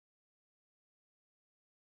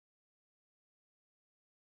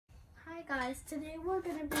Hi guys, today we're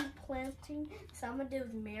going to be planting some of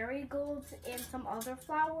those marigolds and some other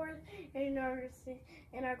flowers in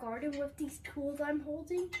our garden with these tools I'm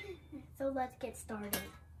holding. So let's get started.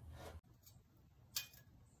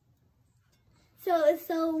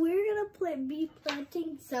 So we're going to be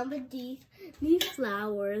planting some of these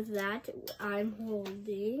flowers that I'm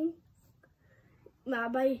holding.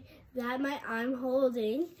 I'm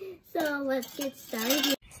holding. So let's get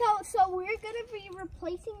started. So we're gonna be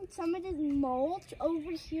replacing some of this mulch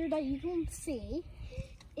over here that you can see,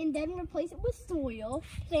 and then replace it with soil.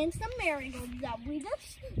 Plant some marigolds that we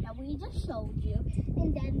just showed you,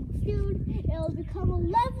 and then soon it'll become a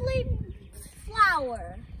lovely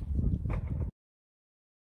flower.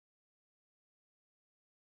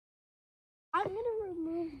 I'm gonna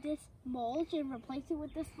remove this mulch and replace it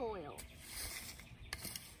with the soil.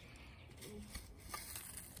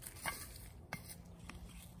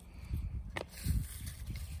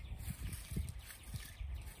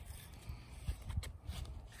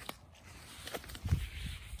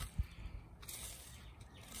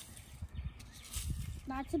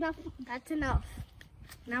 That's enough.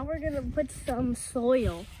 Now we're gonna put some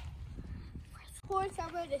soil. Pour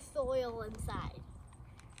some of the soil inside.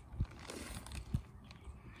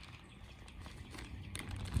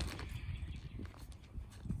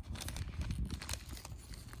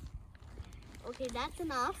 Okay, that's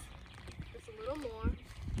enough. Just a little more.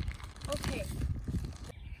 Okay.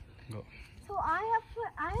 Go. So I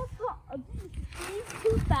have put these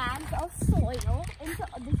 2 bags of soil into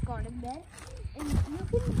this garden bed, and you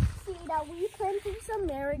can see that we planted some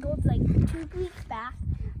marigolds like 2 weeks back,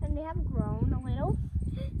 and they have grown a little.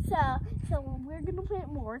 So we're gonna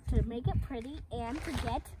plant more to make it pretty and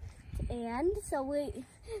so we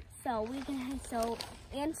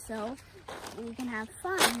can have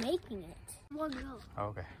fun making it. One go.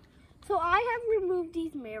 Okay. So I have removed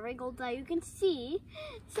these marigolds that you can see.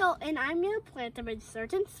 And I'm gonna plant them in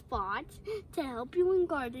certain spots to help you in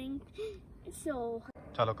gardening. So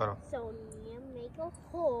Chalo karo. So make a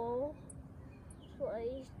hole.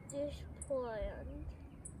 Place this plant.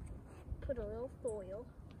 Put a little soil.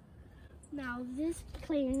 Now this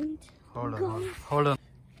plant. Hold on.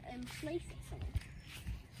 And place it somewhere.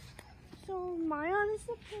 So my honest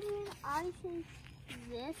opinion, I think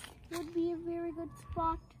this would be a very good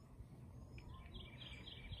spot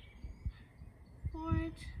for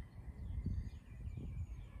it.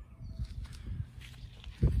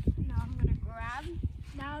 Now I'm gonna grab.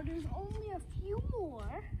 Now there's only a few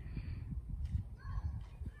more.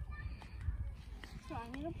 So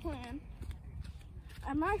I'm gonna plant.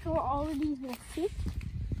 I'm not sure all of these will fit.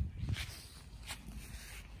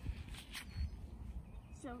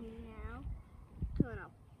 So now,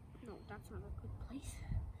 no, that's not a good place.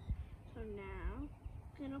 So now, I'm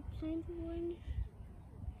gonna plant one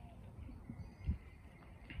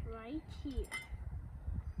right here.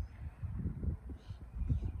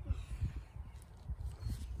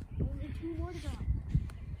 Only 2 more to go.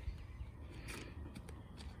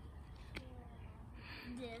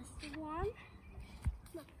 This one,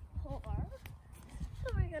 the pour. So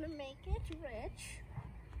we're gonna make it rich.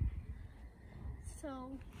 So,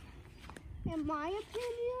 in my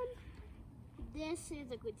opinion, this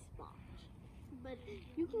is a good spot. But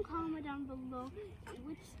you can comment down below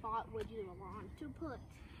which spot would you want to put.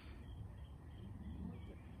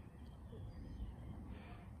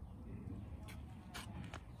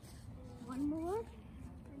 One more,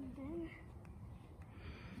 and then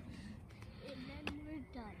we're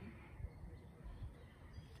done.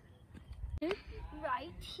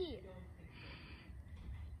 Right here.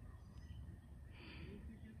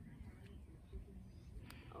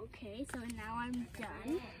 Okay, so now I'm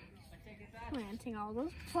done planting all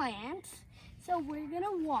those plants. So we're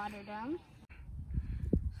gonna water them.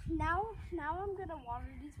 Now I'm gonna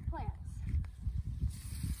water these plants.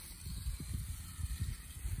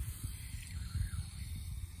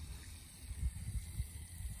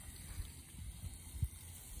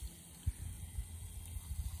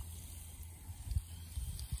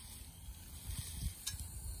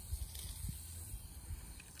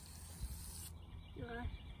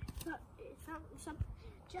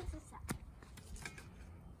 Just a sec.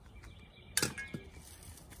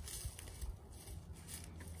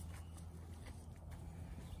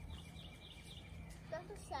 Just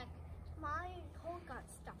a sec. My coat got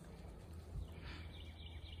stuck.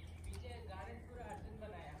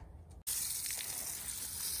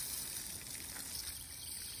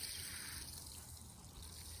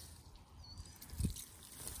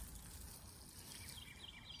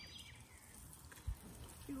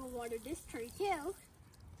 You will water this tree too.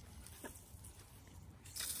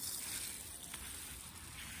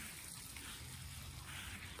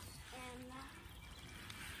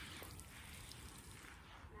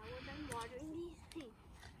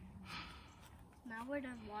 now we're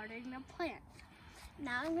done watering the plant.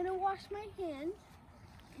 Now I'm gonna wash my hands.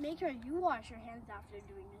 Make sure you wash your hands after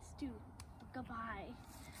doing this too.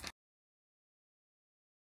 Goodbye.